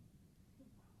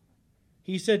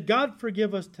 He said, God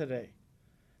forgive us today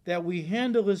that we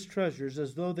handle his treasures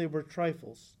as though they were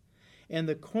trifles, and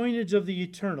the coinage of the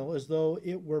eternal as though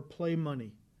it were play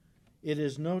money. It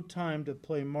is no time to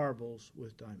play marbles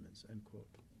with diamonds, end quote.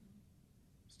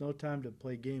 It's no time to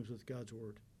play games with God's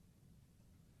word.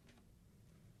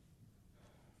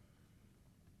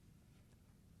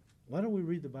 Why don't we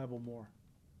read the Bible more?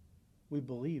 We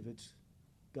believe it's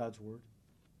God's word.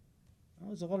 Well,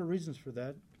 there's a lot of reasons for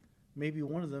that. Maybe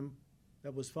one of them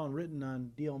that was found written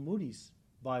on D.L. Moody's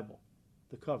Bible,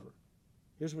 the cover.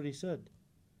 Here's what he said.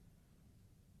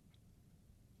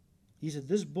 He said,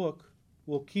 this book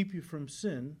will keep you from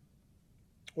sin,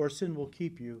 or sin will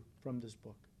keep you from this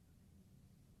book.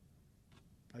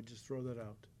 I just throw that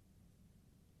out.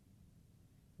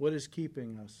 What is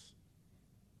keeping us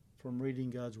from reading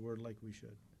God's word like we should?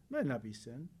 It might not be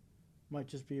sin. It might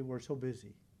just be we're so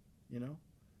busy, you know?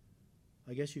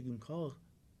 I guess you can call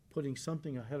putting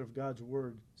something ahead of God's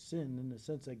word sin in the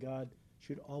sense that God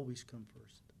should always come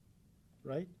first,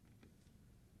 right?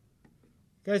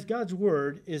 Guys, God's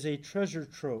word is a treasure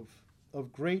trove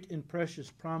of great and precious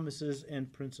promises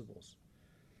and principles.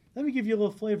 Let me give you a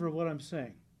little flavor of what I'm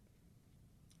saying.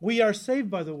 We are saved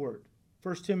by the word.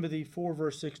 1 Timothy 4,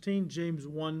 verse 16, James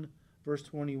 1, verse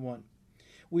 21.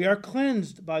 We are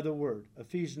cleansed by the word.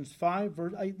 Ephesians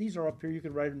 5, these are up here. You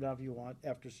can write them down if you want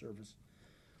after service.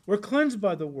 We're cleansed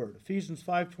by the word. Ephesians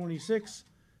 5:26,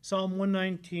 Psalm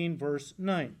 119, verse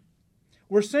 9.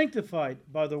 We're sanctified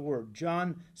by the word.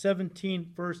 John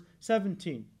 17, verse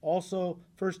 17. Also,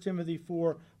 1 Timothy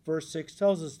 4, verse 6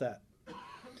 tells us that.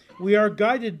 We are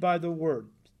guided by the word.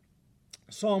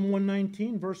 Psalm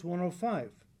 119, verse 105.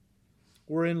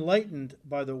 We're enlightened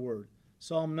by the word.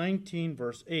 Psalm 19,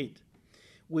 verse 8.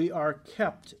 We are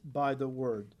kept by the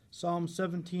word. Psalm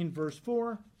 17, verse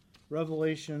 4.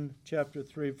 Revelation chapter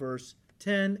 3, verse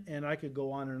 10. And I could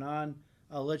go on and on.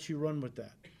 I'll let you run with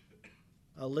that.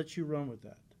 I'll let you run with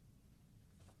that.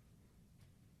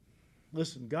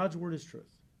 Listen, God's word is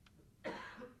truth.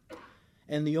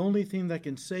 And the only thing that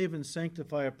can save and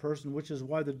sanctify a person, which is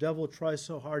why the devil tries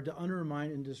so hard to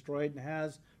undermine and destroy it and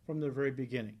has from the very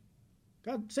beginning.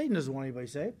 Satan doesn't want anybody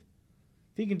saved.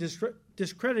 If he can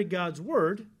discredit God's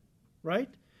word,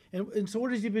 right? And so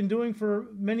what has he been doing for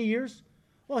many years?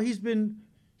 Well, he's been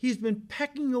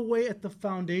pecking away at the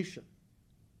foundation.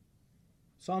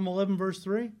 Psalm 11, verse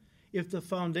 3, if the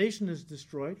foundation is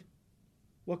destroyed,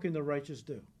 what can the righteous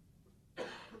do?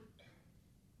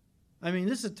 I mean,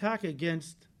 this attack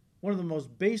against one of the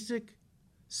most basic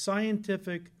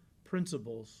scientific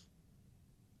principles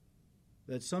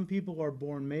that some people are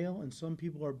born male and some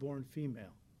people are born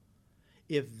female.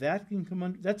 If that can come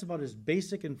under, that's about as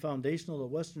basic and foundational to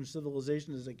Western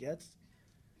civilization as it gets.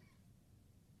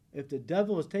 If the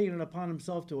devil has taken it upon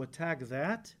himself to attack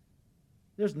that,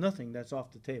 there's nothing that's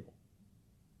off the table.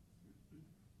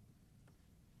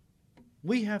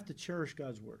 We have to cherish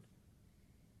God's word.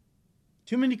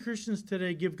 Too many Christians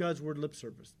today give God's word lip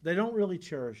service. They don't really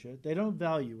cherish it. They don't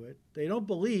value it. They don't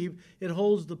believe it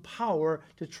holds the power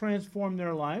to transform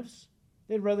their lives.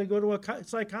 They'd rather go to a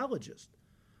psychologist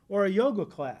or a yoga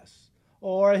class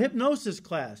or a hypnosis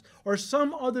class or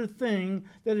some other thing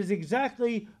that is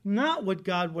exactly not what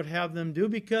God would have them do,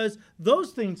 because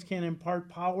those things can impart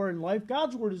power in life.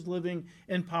 God's word is living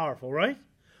and powerful, right?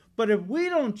 But if we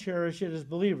don't cherish it as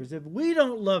believers, if we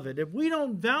don't love it, if we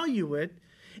don't value it,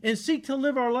 and seek to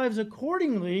live our lives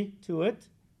accordingly to it,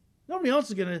 nobody else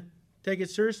is going to take it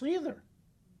seriously either.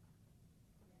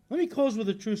 Let me close with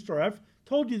a true story. I've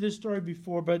told you this story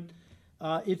before, but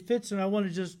it fits, and I want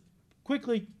to just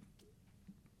quickly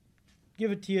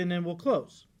give it to you, and then we'll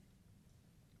close.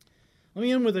 Let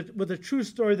me end with a true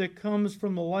story that comes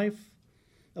from the life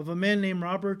of a man named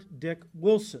Robert Dick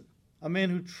Wilson, a man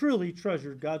who truly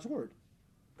treasured God's word.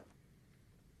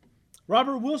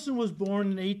 Robert Wilson was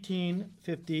born in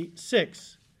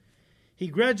 1856. He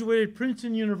graduated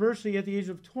Princeton University at the age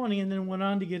of 20 and then went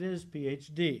on to get his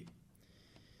Ph.D.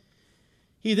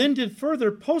 He then did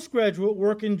further postgraduate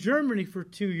work in Germany for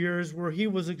 2 years, where he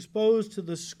was exposed to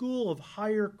the School of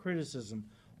Higher Criticism.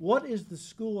 What is the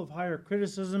School of Higher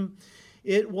Criticism?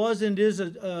 It was and is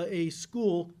a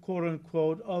school, quote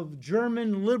unquote, of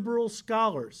German liberal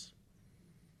scholars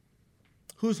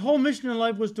whose whole mission in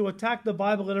life was to attack the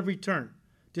Bible at every turn,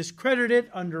 discredit it,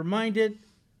 undermine it,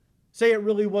 say it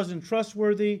really wasn't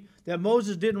trustworthy, that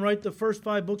Moses didn't write the first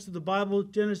 5 books of the Bible,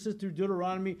 Genesis through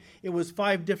Deuteronomy. It was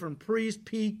 5 different priests,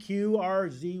 P, Q,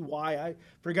 R, Z, Y. I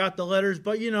forgot the letters,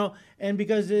 but and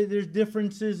because there's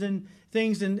differences and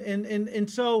things. And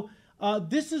so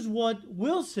this is what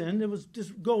Wilson, it was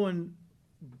just going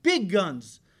big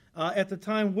guns at the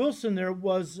time Wilson there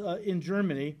was in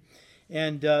Germany.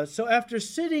 And so after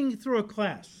sitting through a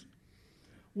class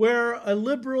where a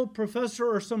liberal professor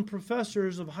or some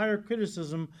professors of higher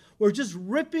criticism were just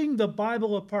ripping the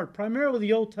Bible apart, primarily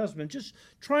the Old Testament, just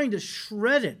trying to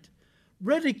shred it,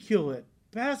 ridicule it,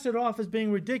 pass it off as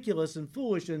being ridiculous and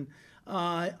foolish and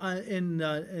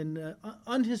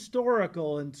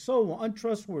unhistorical and so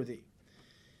untrustworthy.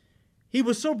 He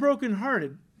was so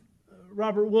brokenhearted,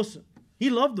 Robert Wilson. He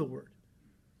loved the word.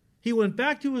 He went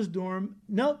back to his dorm,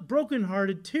 knelt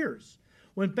brokenhearted, tears.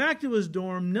 Went back to his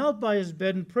dorm, knelt by his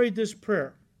bed, and prayed this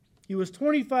prayer. He was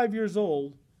 25 years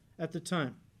old at the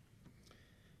time.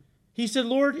 He said,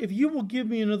 Lord, if you will give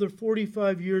me another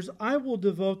 45 years, I will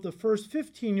devote the first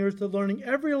 15 years to learning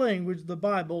every language the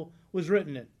Bible was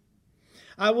written in.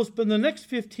 I will spend the next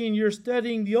 15 years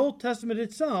studying the Old Testament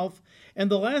itself,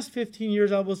 and the last 15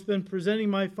 years I will spend presenting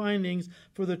my findings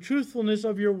for the truthfulness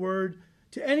of your word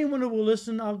to anyone who will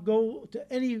listen. I'll go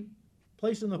to any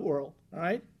place in the world, all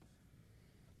right?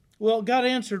 Well, God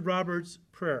answered Robert's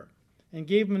prayer and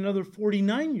gave him another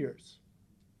 49 years,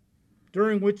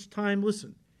 during which time,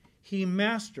 listen, he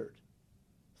mastered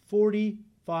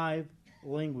 45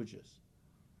 languages.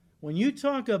 When you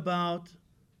talk about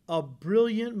a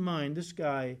brilliant mind, this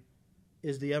guy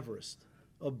is the Everest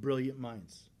of brilliant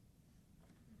minds.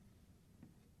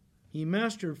 He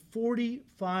mastered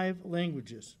 45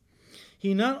 languages.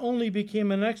 He not only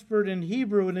became an expert in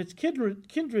Hebrew and its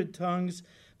kindred tongues,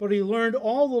 but he learned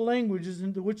all the languages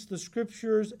into which the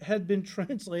scriptures had been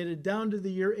translated down to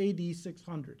the year AD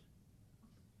 600.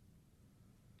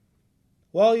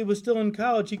 While he was still in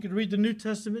college, he could read the New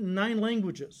Testament in 9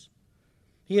 languages.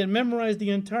 He had memorized the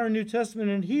entire New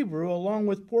Testament in Hebrew, along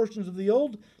with portions of the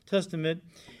Old Testament,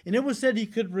 and it was said he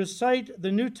could recite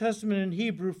the New Testament in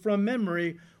Hebrew from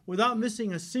memory without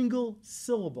missing a single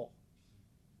syllable.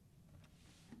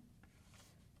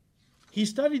 He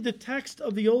studied the text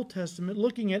of the Old Testament,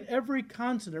 looking at every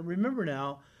consonant. Remember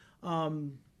now,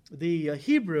 the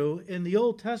Hebrew in the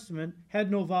Old Testament had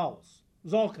no vowels. It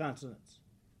was all consonants.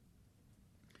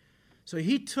 So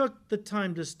he took the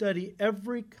time to study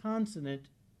every consonant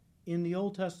in the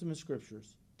Old Testament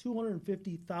scriptures,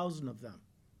 250,000 of them.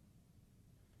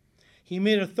 He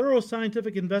made a thorough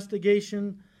scientific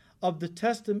investigation of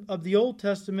the Old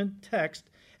Testament text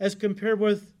as compared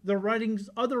with the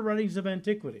other writings of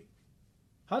antiquity.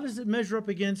 How does it measure up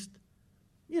against,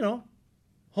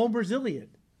 Homer's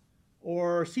Iliad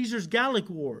or Caesar's Gallic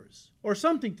Wars or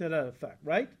something to that effect,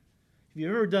 right? If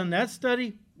you've ever done that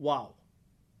study, wow.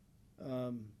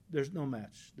 There's no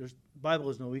match. Bible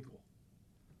is no equal.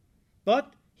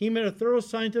 But he made a thorough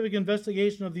scientific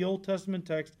investigation of the Old Testament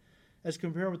text as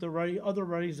compared with the other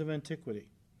writings of antiquity.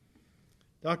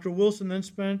 Dr. Wilson then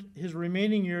spent his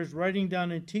remaining years writing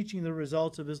down and teaching the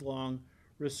results of his long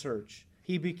research.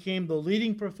 He became the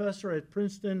leading professor at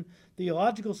Princeton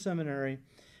Theological Seminary,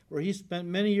 where he spent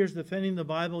many years defending the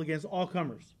Bible against all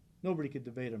comers. Nobody could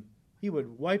debate him. He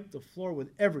would wipe the floor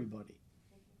with everybody.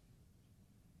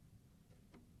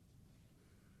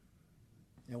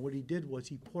 And what he did was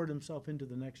he poured himself into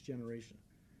the next generation.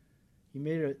 He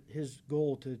made it his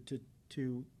goal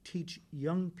to teach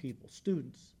young people,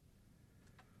 students,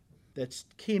 that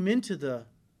came into the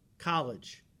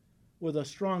college with a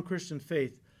strong Christian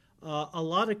faith. A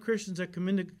lot of Christians that come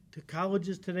into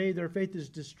colleges today, their faith is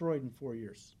destroyed in 4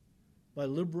 years by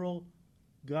liberal,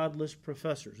 godless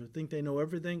professors who think they know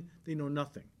everything, they know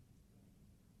nothing.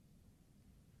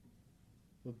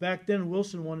 But back then,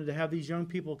 Wilson wanted to have these young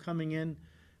people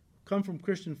come from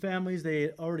Christian families.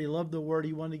 They already loved the Word.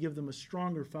 He wanted to give them a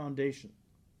stronger foundation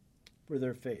for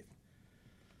their faith.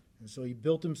 And so he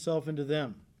built himself into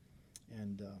them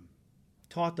and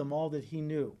taught them all that he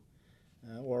knew,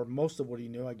 or most of what he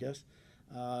knew, I guess,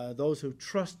 those who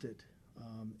trusted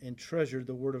and treasured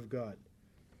the Word of God.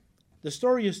 The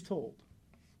story is told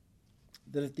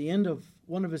that at the end of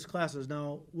one of his classes,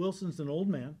 now Wilson's an old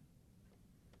man,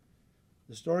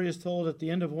 the story is told at the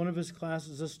end of one of his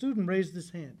classes, a student raised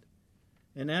his hand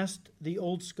and asked the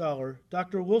old scholar,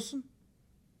 Dr. Wilson,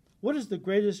 what is the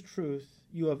greatest truth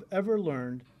you have ever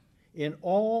learned in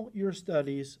all your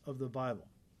studies of the Bible?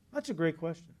 That's a great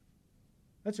question.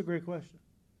 That's a great question.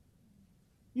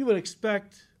 You would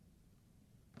expect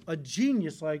a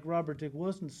genius like Robert Dick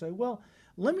Wilson to say, well,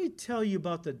 let me tell you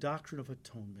about the doctrine of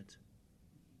atonement.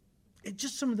 It's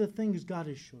just some of the things God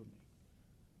has showed me.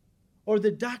 Or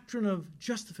the doctrine of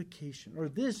justification, or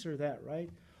this or that, right?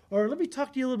 Or let me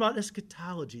talk to you a little about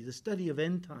eschatology, the study of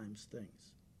end times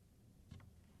things.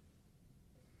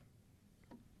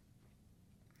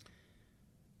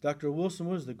 Dr. Wilson,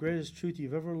 what is the greatest truth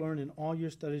you've ever learned in all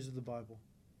your studies of the Bible?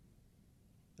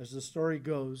 As the story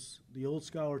goes, the old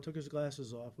scholar took his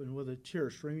glasses off and with a tear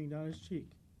streaming down his cheek,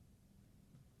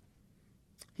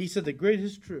 he said, the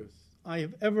greatest truth I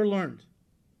have ever learned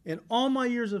in all my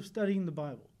years of studying the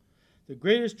Bible, the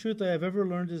greatest truth I have ever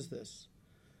learned is this,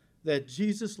 that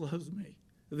Jesus loves me.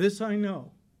 This I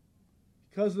know,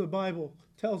 because the Bible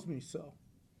tells me so.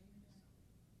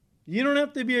 You don't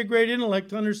have to be a great intellect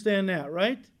to understand that,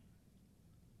 right?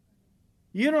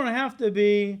 You don't have to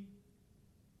be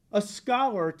a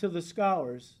scholar to the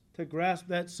scholars to grasp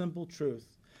that simple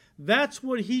truth. That's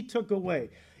what he took away.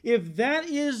 If that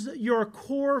is your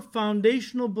core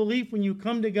foundational belief when you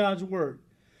come to God's Word,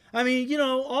 I mean, you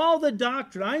know, all the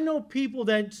doctrine. I know people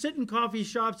that sit in coffee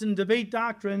shops and debate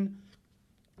doctrine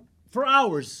for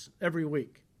hours every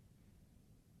week.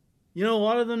 You know, a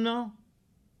lot of them now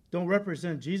don't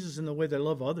represent Jesus in the way they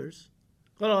love others.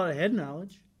 Got a lot of head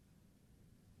knowledge.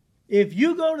 If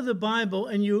you go to the Bible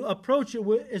and you approach it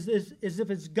as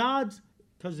if it's God's,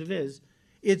 because it is,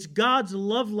 it's God's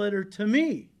love letter to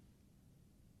me,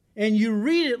 and you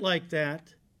read it like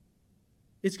that,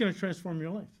 it's going to transform your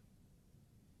life.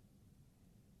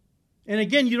 And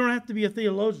again, you don't have to be a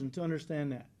theologian to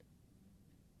understand that.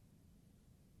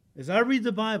 As I read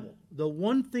the Bible, the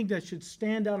one thing that should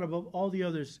stand out above all the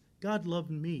others, God loved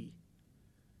me.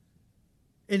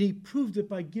 And he proved it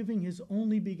by giving his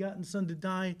only begotten Son to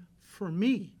die for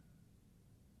me.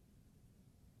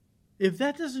 If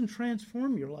that doesn't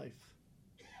transform your life,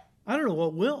 I don't know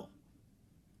what will.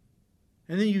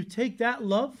 And then you take that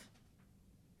love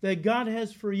that God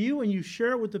has for you and you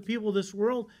share it with the people of this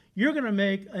world, you're going to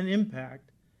make an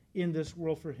impact in this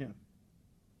world for him.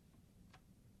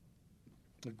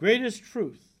 The greatest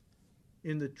truth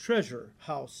in the treasure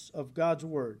house of God's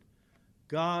Word,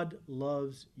 God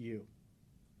loves you.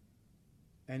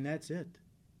 And that's it.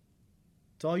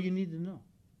 It's all you need to know.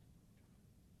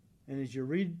 And as you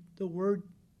read the Word,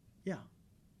 yeah,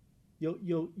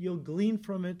 you'll glean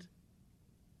from it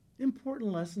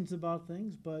important lessons about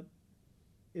things, but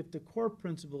if the core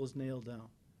principle is nailed down,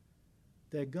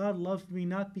 that God loves me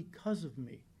not because of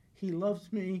me, he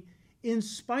loves me in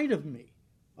spite of me,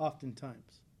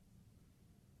 oftentimes.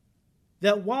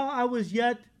 That while I was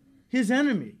yet his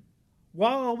enemy,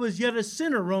 while I was yet a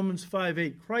sinner, Romans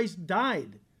 5:8, Christ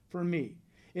died for me.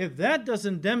 If that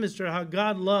doesn't demonstrate how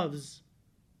God loves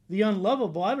the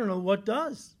unlovable, I don't know what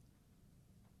does.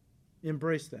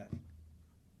 Embrace that.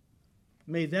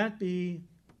 May that be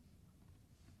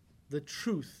the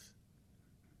truth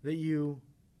that you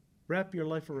wrap your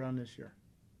life around this year.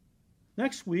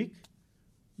 Next week,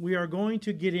 we are going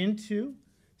to get into,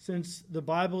 since the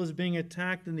Bible is being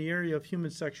attacked in the area of human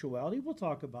sexuality, we'll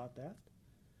talk about that.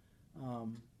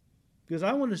 Because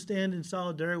I want to stand in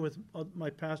solidarity with my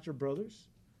pastor brothers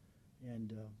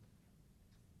and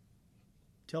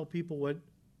tell people what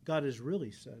God has really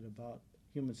said about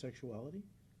human sexuality.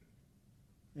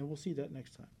 And we'll see that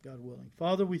next time, God willing.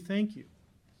 Father, we thank you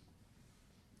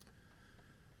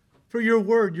for your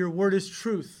word. Your word is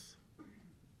truth.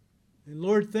 And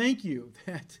Lord, thank you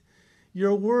that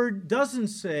your word doesn't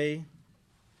say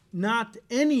not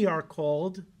any are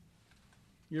called.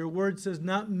 Your word says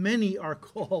not many are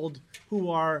called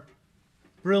who are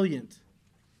brilliant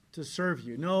to serve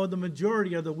you. No, the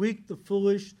majority are the weak, the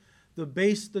foolish, the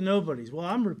base, the nobodies. Well,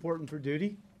 I'm reporting for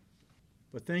duty.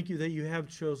 But thank you that you have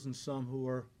chosen some who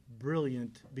are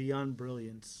brilliant beyond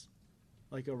brilliance,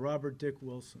 like a Robert Dick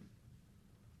Wilson,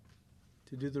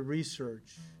 to do the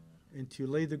research and to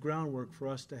lay the groundwork for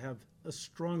us to have a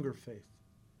stronger faith.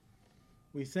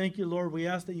 We thank you, Lord. We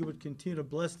ask that you would continue to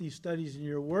bless these studies in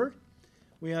your word.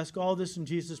 We ask all this in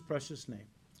Jesus' precious name.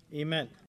 Amen.